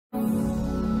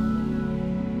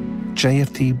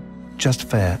JFD, just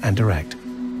fair and direct.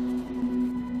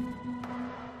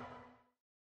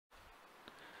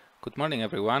 Good morning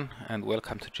everyone, and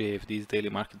welcome to JFD's daily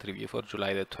market review for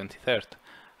July the 23rd.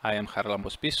 I am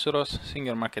Charalambos Pissouros,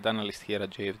 senior market analyst here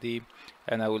at JFD,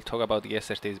 and I will talk about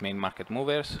yesterday's main market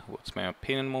movers, what's my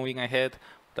opinion moving ahead,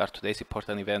 what are today's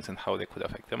important events and how they could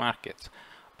affect the markets.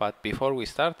 But before we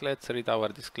start, let's read our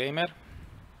disclaimer.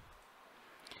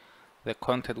 The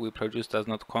content we produce does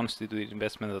not constitute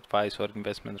investment advice or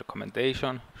investment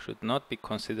recommendation, should not be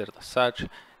considered as such,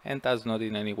 and does not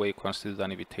in any way constitute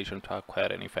an invitation to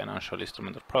acquire any financial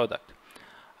instrument or product.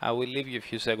 I will leave you a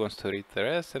few seconds to read the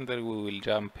rest, and then we will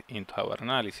jump into our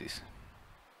analysis.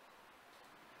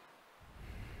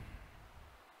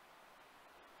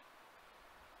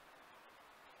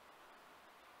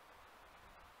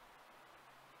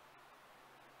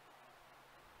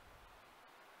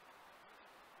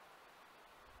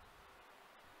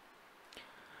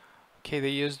 Okay,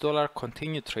 the US dollar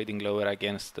continued trading lower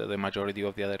against the majority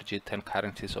of the other G10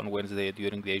 currencies on Wednesday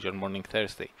during the Asian morning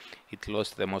Thursday. It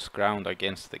lost the most ground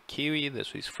against the Kiwi, the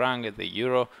Swiss franc and the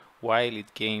Euro, while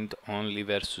it gained only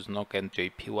versus NOK and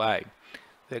JPY.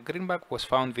 The greenback was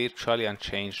found virtually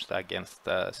unchanged against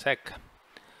the SEK.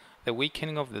 The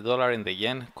weakening of the dollar and the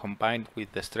yen, combined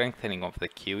with the strengthening of the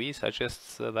Kiwi,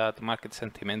 suggests that market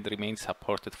sentiment remains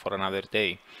supported for another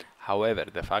day. However,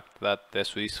 the fact that the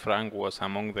Swiss franc was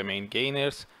among the main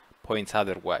gainers points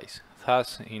otherwise.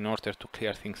 Thus, in order to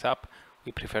clear things up,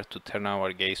 we prefer to turn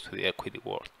our gaze to the equity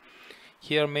world.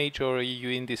 Here, major EU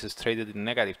indices traded in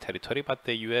negative territory, but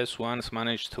the US ones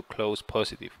managed to close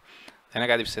positive. The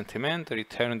negative sentiment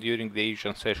returned during the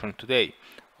Asian session today.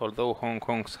 Although Hong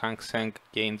Kong's Hang Seng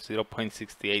gained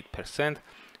 0.68%,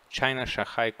 China's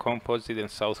Shanghai Composite and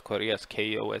South Korea's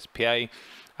KOSPI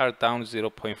are down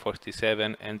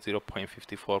 0.47 and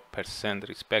 0.54%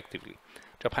 respectively.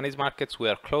 Japanese markets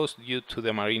were closed due to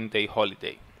the Marine Day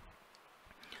holiday.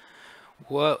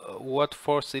 What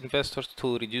forced investors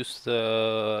to reduce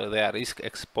their risk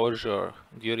exposure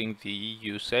during the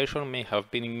EU session may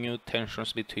have been new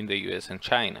tensions between the US and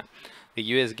China. The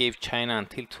US gave China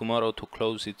until tomorrow to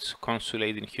close its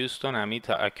consulate in Houston amid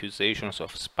accusations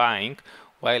of spying,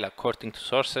 while according to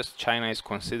sources, China is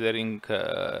considering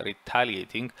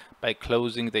retaliating by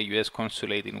closing the US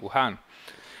consulate in Wuhan.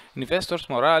 Investors'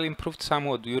 morale improved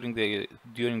somewhat during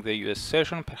the US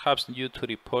session, perhaps due to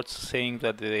reports saying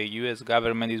that the US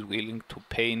government is willing to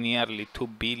pay nearly $2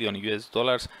 billion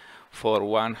for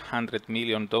 100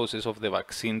 million doses of the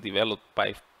vaccine developed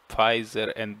by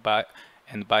Pfizer and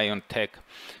BioNTech,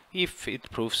 if it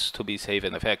proves to be safe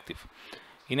and effective.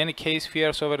 In any case,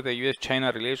 fears over the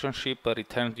US-China relationship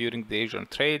returned during the Asian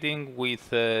trading, with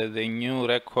the new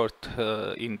record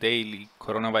in daily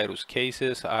coronavirus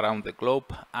cases around the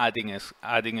globe adding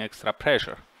extra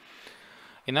pressure.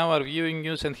 In our view,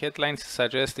 news and headlines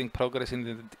suggesting progress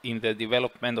in the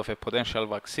development of a potential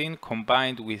vaccine,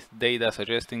 combined with data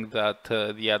suggesting that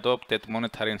the adopted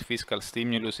monetary and fiscal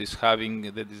stimulus is having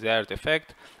the desired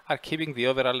effect, are keeping the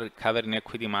overall recovery in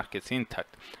equity markets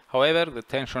intact. However, the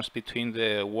tensions between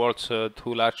the world's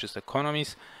two largest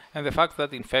economies and the fact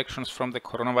that infections from the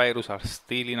coronavirus are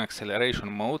still in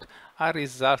acceleration mode are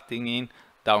resulting in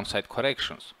downside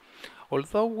corrections.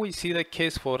 Although we see the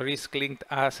case for risk-linked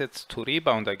assets to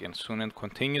rebound again soon and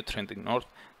continue trending north,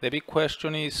 the big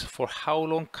question is, for how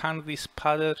long can this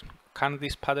pattern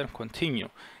continue?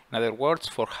 In other words,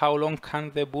 for how long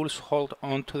can the bulls hold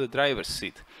on to the driver's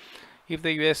seat? If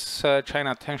the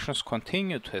US-China tensions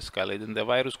continue to escalate and the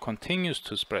virus continues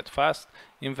to spread fast,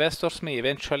 investors may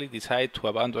eventually decide to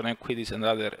abandon equities and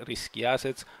other risky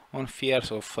assets on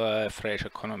fears of a fresh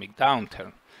economic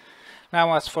downturn.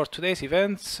 Now, as for today's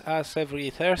events, as every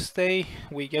Thursday,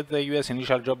 we get the US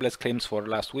initial jobless claims for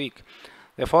last week.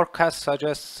 The forecast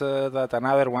suggests that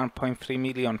another 1.3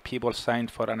 million people signed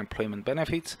for unemployment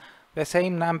benefits, the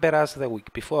same number as the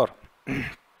week before.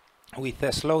 With a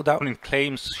slowdown in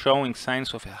claims showing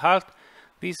signs of a halt,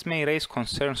 this may raise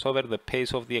concerns over the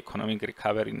pace of the economic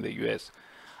recovery in the US.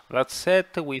 That said,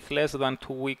 with less than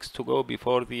 2 weeks to go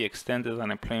before the extended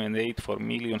unemployment aid for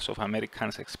millions of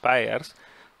Americans expires,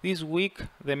 this week,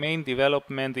 the main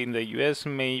development in the US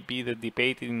may be the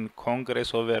debate in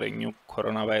Congress over a new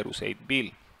coronavirus aid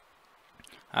bill.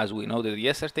 As we noted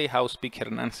yesterday, House Speaker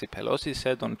Nancy Pelosi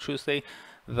said on Tuesday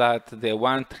that the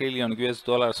 $1 trillion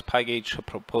package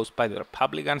proposed by the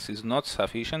Republicans is not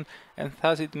sufficient, and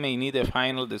thus it may need a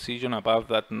final decision above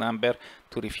that number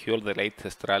to refuel the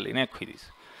latest rally in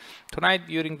equities. Tonight,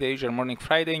 during the Asian morning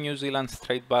Friday, New Zealand's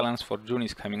trade balance for June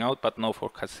is coming out, but no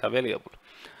forecast is available.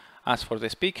 As for the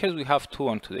speakers, we have two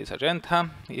on today's agenda: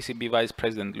 ECB Vice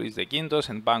President Luis de Guindos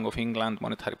and Bank of England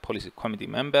Monetary Policy Committee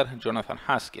member Jonathan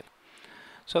Haskell.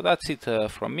 So that's it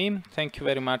from me. Thank you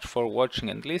very much for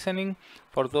watching and listening.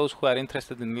 For those who are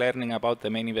interested in learning about the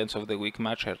main events of the week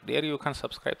much earlier, you can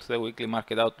subscribe to the weekly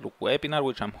Market Outlook webinar,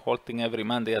 which I'm holding every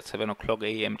Monday at 7 o'clock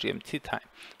AM GMT time.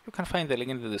 You can find the link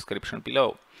in the description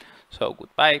below. So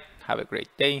goodbye, have a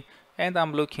great day, and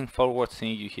I'm looking forward to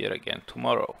seeing you here again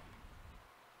tomorrow.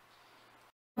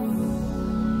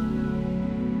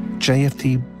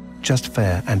 JFD, just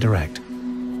fair and direct.